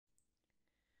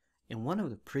In one of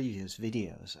the previous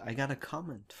videos, I got a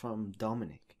comment from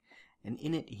Dominic, and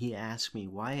in it he asked me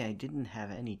why I didn't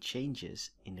have any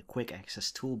changes in the Quick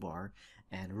Access Toolbar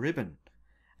and Ribbon.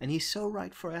 And he's so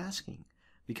right for asking,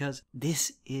 because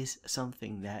this is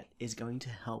something that is going to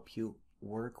help you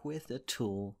work with the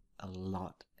tool a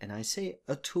lot. And I say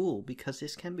a tool because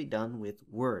this can be done with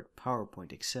Word,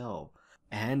 PowerPoint, Excel,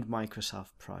 and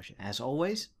Microsoft Project. As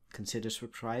always, consider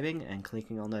subscribing and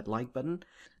clicking on that like button.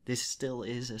 This still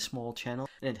is a small channel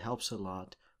and it helps a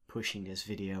lot pushing this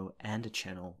video and the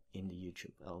channel in the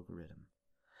YouTube algorithm.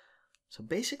 So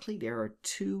basically there are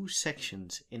two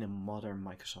sections in a modern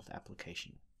Microsoft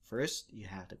application. First, you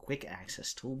have the Quick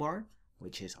Access Toolbar,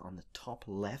 which is on the top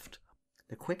left.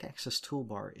 The Quick Access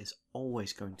Toolbar is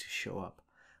always going to show up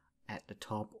at the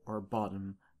top or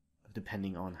bottom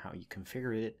depending on how you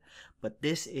configure it, but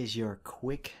this is your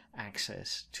quick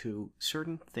access to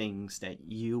certain things that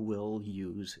you will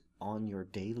use on your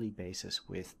daily basis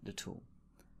with the tool.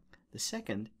 The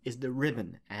second is the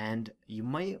ribbon, and you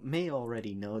may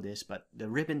already know this, but the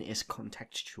ribbon is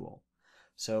contextual.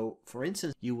 So for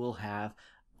instance, you will have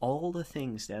all the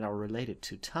things that are related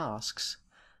to tasks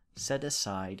set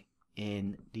aside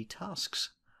in the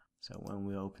tasks. So when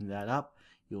we open that up,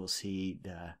 you will see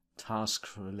the task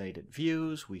related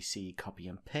views, we see copy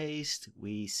and paste,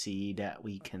 we see that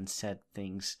we can set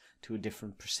things to a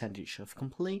different percentage of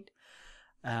complete,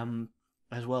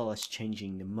 as well as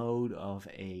changing the mode of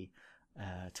a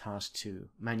task to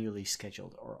manually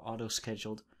scheduled or auto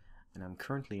scheduled. And I'm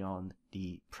currently on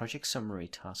the project summary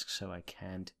task, so I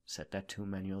can't set that to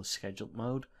manual scheduled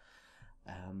mode,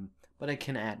 but I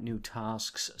can add new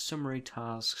tasks, summary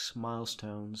tasks,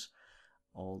 milestones,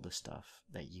 all the stuff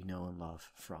that you know and love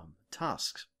from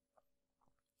tasks.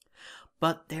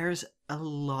 But there's a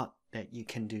lot that you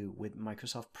can do with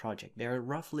Microsoft Project. There are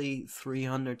roughly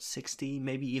 360,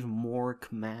 maybe even more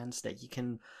commands that you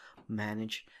can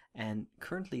manage, and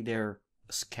currently they're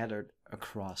scattered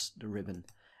across the ribbon.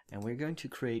 And we're going to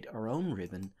create our own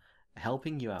ribbon,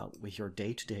 helping you out with your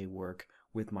day-to-day work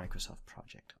with Microsoft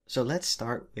Project. So let's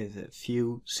start with a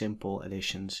few simple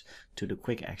additions to the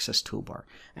Quick Access Toolbar.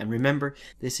 And remember,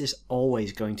 this is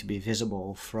always going to be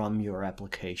visible from your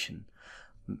application,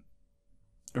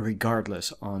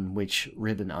 regardless on which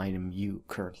ribbon item you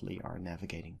currently are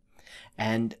navigating.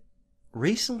 And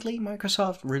recently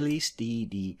Microsoft released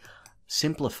the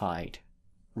Simplified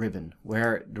Ribbon,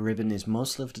 where the ribbon is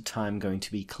most of the time going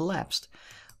to be collapsed.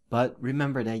 But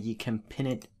remember that you can pin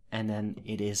it and then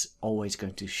it is always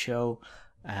going to show,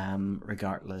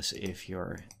 regardless if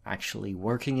you're actually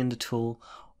working in the tool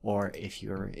or if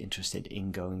you're interested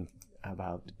in going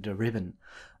about the ribbon.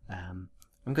 I'm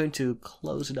going to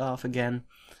close it off again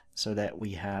so that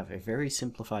we have a very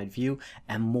simplified view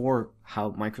and more,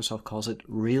 how Microsoft calls it,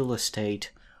 real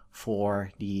estate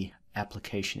for the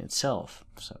application itself.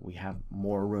 So we have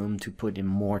more room to put in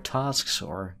more tasks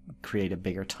or create a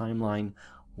bigger timeline,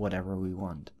 whatever we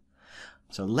want.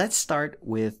 So let's start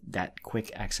with that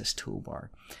Quick Access Toolbar.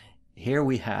 Here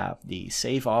we have the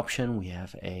save option, we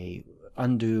have a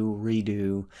undo,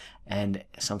 redo, and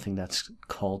something that's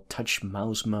called touch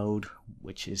mouse mode,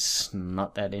 which is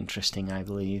not that interesting, I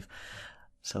believe.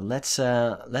 So let's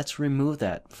remove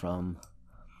that from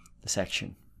the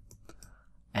section.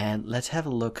 And let's have a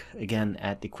look again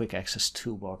at the Quick Access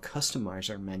Toolbar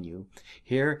Customizer menu.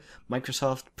 Here,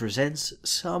 Microsoft presents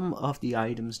some of the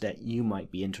items that you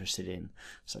might be interested in,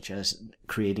 such as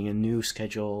creating a new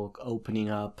schedule, opening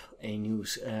up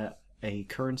a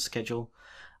current schedule,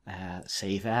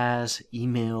 save as,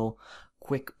 email,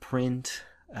 quick print,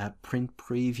 print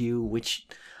preview, which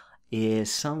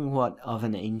is somewhat of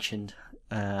an ancient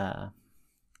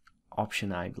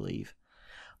option, I believe.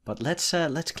 But let's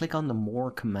click on the more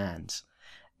commands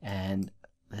and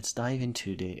let's dive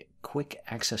into the Quick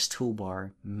Access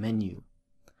Toolbar menu.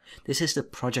 This is the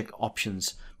project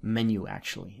options menu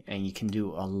actually, and you can do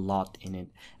a lot in it,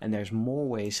 and there's more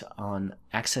ways on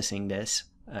accessing this.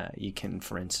 You can,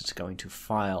 for instance, go into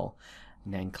File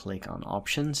and then click on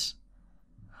Options,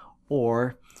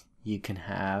 or you can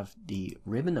have the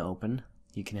ribbon open.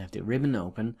 You can have the ribbon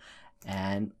open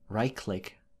and right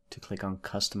click to click on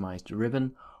Customize the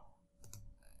Ribbon,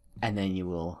 and then you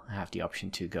will have the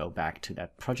option to go back to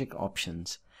that project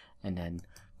options and then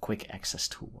Quick Access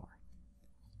Toolbar.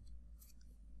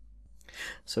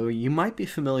 So you might be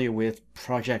familiar with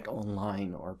Project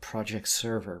Online or Project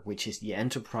Server, which is the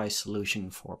enterprise solution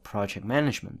for project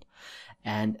management.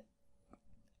 And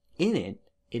in it,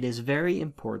 it is very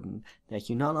important that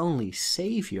you not only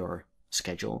save your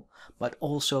schedule, but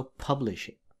also publish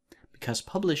it. because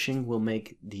publishing will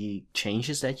make the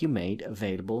changes that you made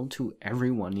available to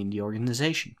everyone in the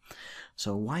organization.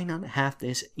 So why not have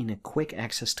this in a quick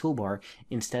access toolbar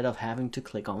instead of having to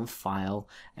click on File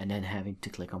and then having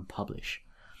to click on Publish?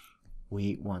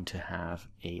 We want to have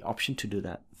an option to do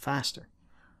that faster.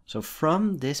 So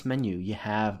from this menu, you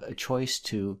have a choice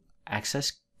to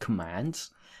access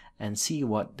commands and see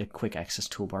what the quick access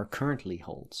toolbar currently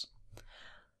holds.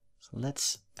 So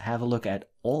let's have a look at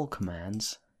all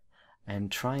commands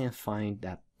and try and find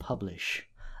that publish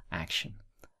action.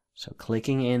 So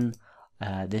clicking in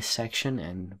this section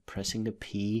and pressing the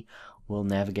P will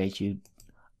navigate you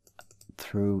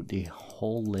through the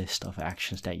whole list of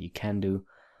actions that you can do.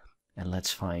 And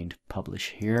let's find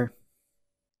publish here.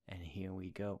 And here we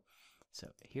go. So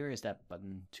here is that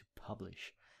button to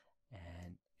publish.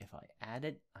 And if I add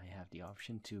it, I have the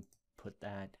option to put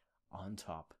that on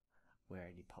top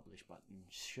where the publish button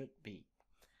should be.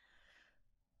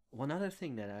 One other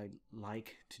thing that I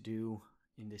like to do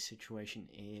in this situation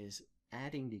is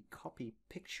adding the copy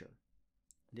picture.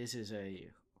 This is a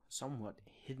somewhat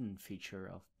hidden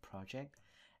feature of project,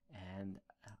 and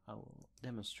I will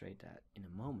demonstrate that in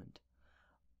a moment.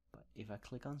 But if I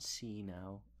click on C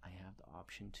now, I have the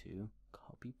option to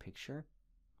copy picture.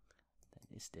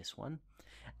 That is this one.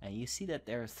 And you see that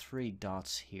there are 3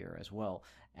 dots here as well,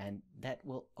 and that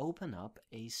will open up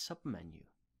a submenu.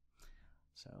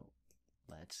 So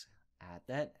let's add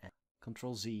that, and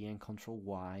Control Z and Control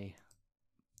Y,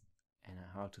 and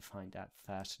how to find that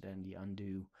faster than the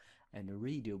undo and the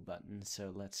redo button.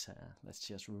 So let's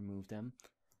just remove them,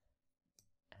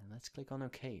 and let's click on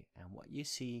OK. And what you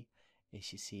see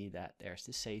is, you see that there's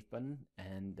the save button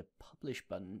and the publish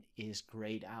button is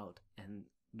grayed out. And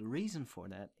the reason for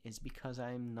that is because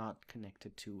I'm not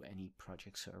connected to any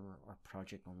project server or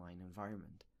project online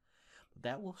environment. But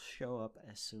that will show up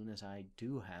as soon as I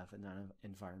do have an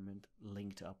environment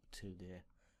linked up to the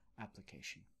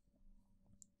application.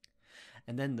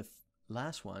 And then the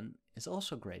last one is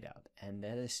also grayed out, and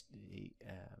that is the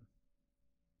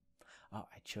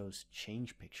I chose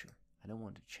change picture. I don't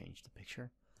want to change the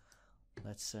picture.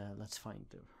 Let's find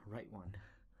the right one.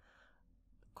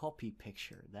 Copy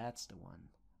picture, that's the one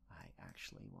I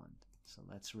actually want. So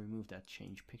let's remove that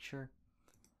change picture,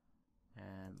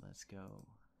 and let's go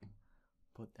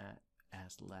put that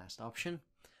as the last option.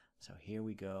 So here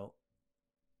we go,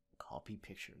 copy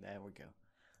picture, there we go.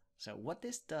 So what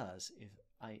this does, if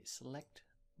I select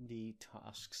the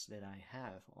tasks that I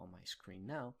have on my screen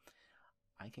now,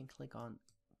 I can click on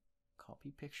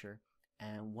copy picture,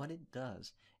 and what it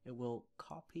does, it will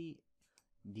copy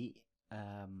the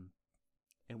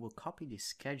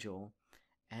schedule,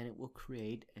 and it will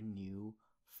create a new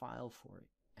file for it.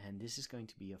 And this is going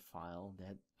to be a file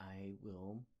that I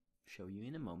will show you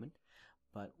in a moment.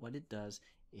 But what it does,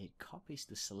 it copies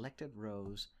the selected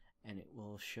rows, and it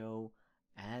will show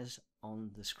as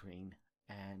on the screen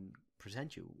and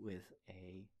present you with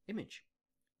a image,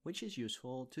 which is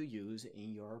useful to use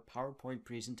in your PowerPoint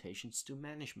presentations to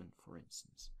management, for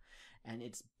instance. And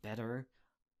it's better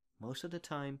most of the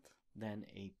time than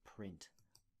a print.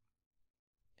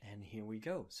 And here we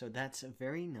go. So that's a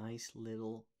very nice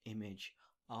little image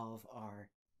of our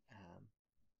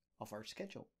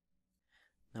schedule.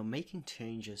 Now, making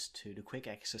changes to the quick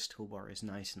access toolbar is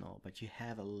nice and all, but you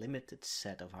have a limited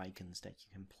set of icons that you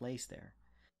can place there.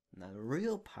 Now, the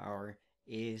real power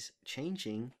is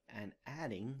changing and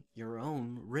adding your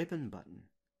own ribbon button.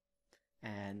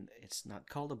 And it's not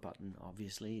called a button,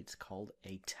 obviously, it's called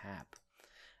a tab.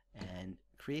 And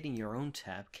creating your own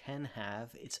tab can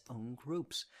have its own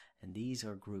groups. And these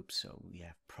are groups, so you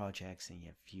have projects, and you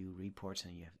have view reports,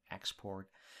 and you have export.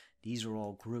 These are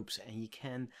all groups, and you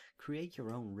can create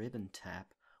your own ribbon tab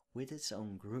with its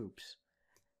own groups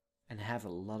and have a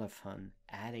lot of fun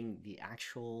adding the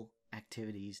actual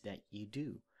activities that you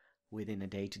do within a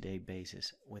day-to-day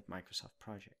basis with Microsoft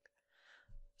Project.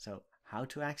 So how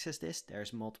to access this?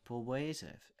 There's multiple ways.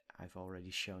 I've already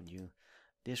shown you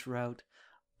this route,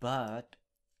 but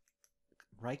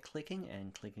right-clicking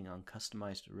and clicking on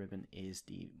Customize the Ribbon is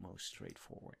the most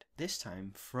straightforward. This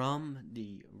time, from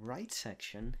the right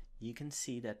section, you can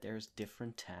see that there's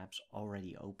different tabs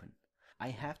already open. I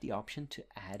have the option to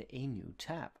add a new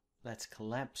tab. Let's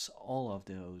collapse all of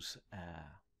those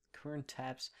current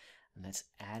tabs, and let's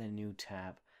add a new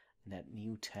tab. And that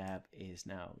new tab is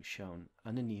now shown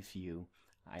underneath View.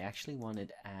 I actually want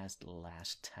it as the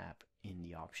last tab in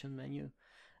the option menu,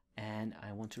 and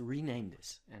I want to rename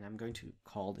this, and I'm going to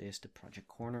call this the Project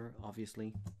Corner,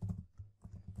 obviously.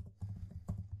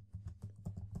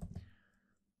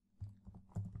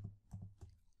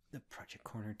 The Project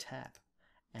Corner tab.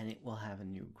 and it will have a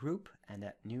new group, and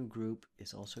that new group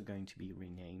is also going to be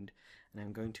renamed, and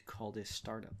I'm going to call this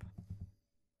Startup.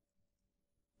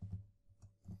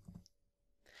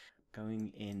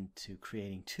 Going into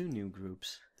creating two new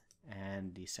groups,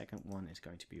 and the second one is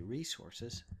going to be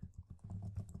Resources,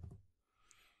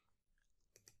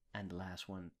 and the last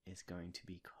one is going to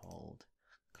be called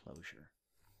Closure.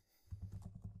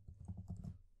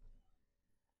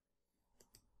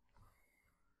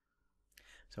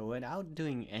 So without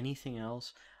doing anything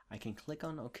else, I can click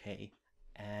on OK,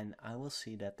 and I will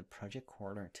see that the Project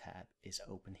Corner tab is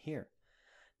open here.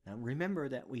 Now remember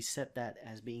that we set that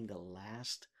as being the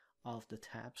last of the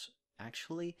tabs.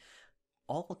 Actually,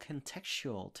 all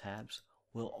contextual tabs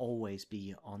will always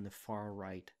be on the far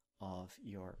right of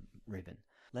your ribbon.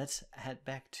 Let's head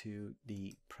back to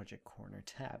the Project Corner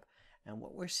tab, and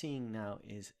what we're seeing now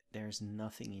is there's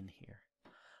nothing in here.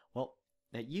 Well,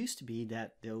 that used to be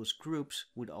that those groups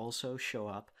would also show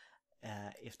up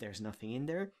if there's nothing in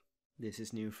there. This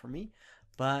is new for me,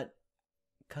 but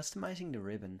customizing the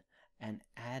ribbon and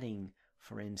adding,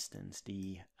 for instance,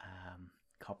 the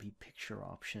copy picture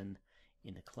option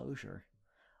in the closure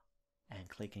and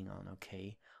clicking on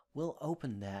OK will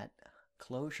open that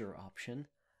closure option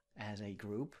as a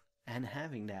group and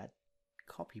having that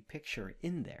copy picture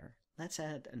in there. Let's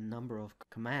add a number of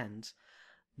commands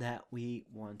that we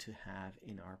want to have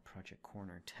in our Project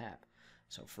Corner tab.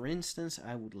 So for instance,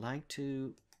 I would like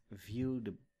to view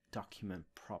the document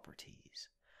properties.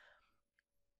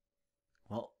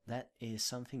 Well, that is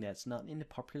something that's not in the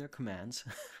popular commands.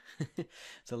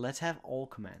 So let's have all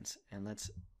commands, and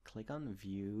let's click on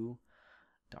View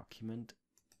Document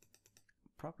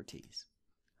Properties.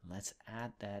 Let's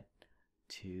add that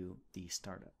to the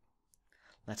startup.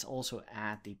 Let's also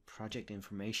add the project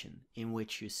information in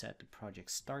which you set the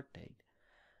project start date,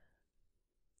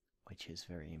 which is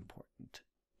very important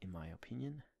in my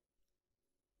opinion.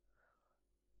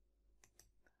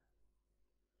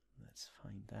 Let's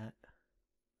find that.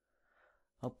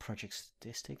 Oh, project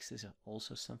statistics is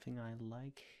also something I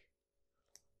like.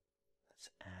 Let's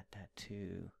add that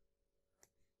to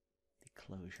the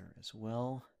closure as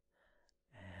well.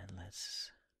 And let's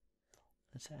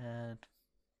add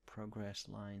progress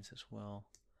lines as well.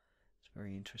 It's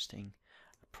very interesting.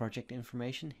 Project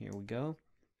information, here we go.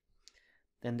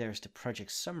 Then there's the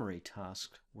project summary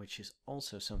task, which is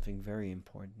also something very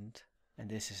important. And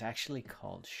this is actually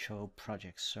called Show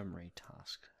Project Summary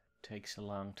Task. Takes a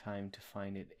long time to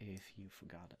find it if you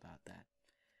forgot about that.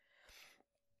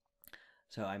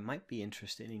 So I might be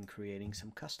interested in creating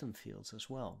some custom fields as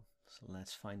well. So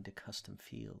let's find the custom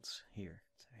fields here.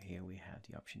 So here we have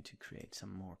the option to create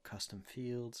some more custom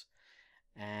fields.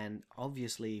 And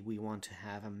obviously we want to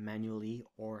have a manually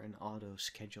or an auto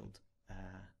scheduled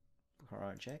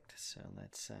project. So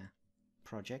let's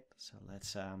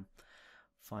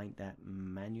find that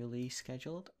manually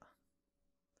scheduled.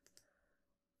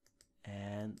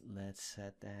 And let's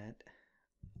set that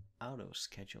auto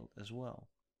scheduled as well.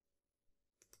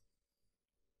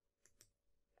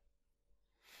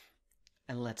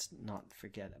 And let's not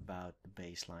forget about the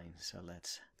baseline. So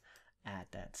let's add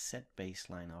that set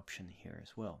baseline option here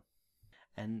as well.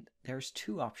 And there's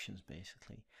two options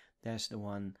basically. There's the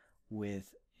one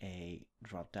with a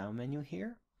drop down menu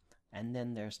here, and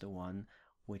then there's the one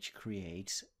which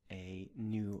creates a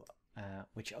new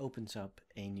which opens up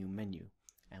a new menu,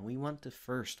 and we want the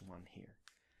first one here.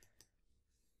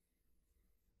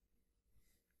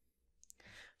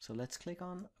 So let's click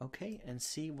on OK and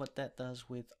see what that does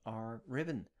with our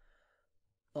ribbon.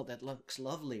 Oh, that looks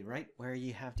lovely, right? Where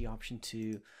you have the option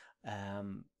to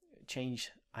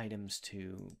change items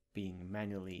to being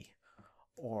manually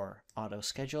or auto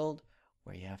scheduled,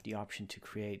 where you have the option to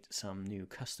create some new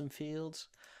custom fields,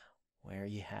 where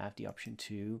you have the option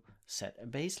to set a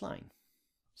baseline.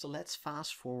 So let's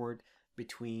fast forward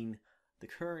between the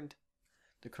current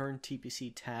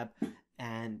TPC tab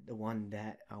and the one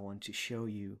that I want to show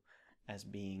you as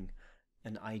being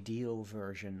an ideal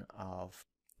version of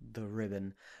the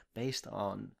ribbon based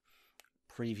on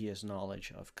previous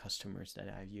knowledge of customers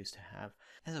that I've used to have.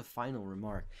 As a final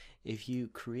remark, if you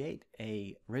create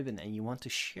a ribbon and you want to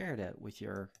share that with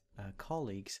your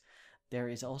colleagues, there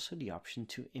is also the option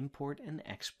to import and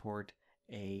export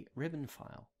a ribbon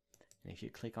file. And if you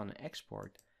click on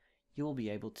export, you will be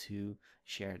able to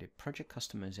share the project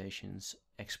customizations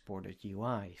exported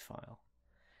UI file.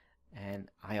 And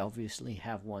I obviously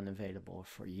have one available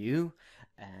for you,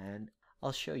 and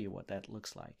I'll show you what that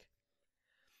looks like.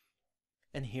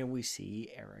 And here we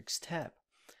see Eric's tab.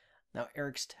 Now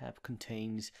Eric's tab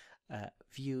contains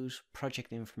views,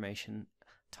 project information,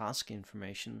 task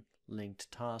information,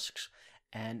 linked tasks,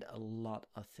 and a lot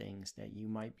of things that you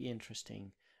might be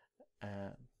interested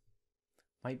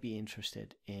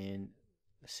in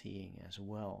seeing as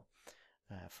well.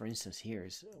 For instance,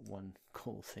 here's one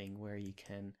cool thing where you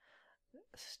can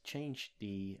change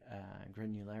the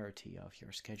granularity of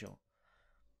your schedule.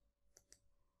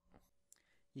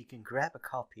 You can grab a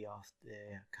copy of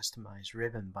the customized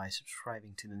ribbon by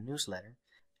subscribing to the newsletter.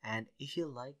 And if you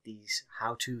like these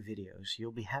how-to videos,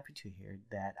 you'll be happy to hear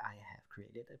that I have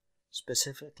created it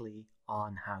specifically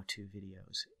on how-to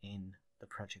videos in the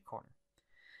Project Corner.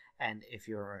 And if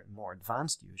you're a more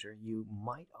advanced user, you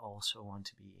might also want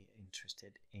to be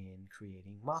interested in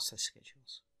creating master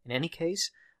schedules. In any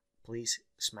case, please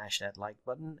smash that like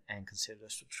button and consider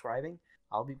subscribing.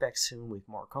 I'll be back soon with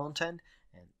more content,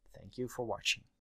 and thank you for watching.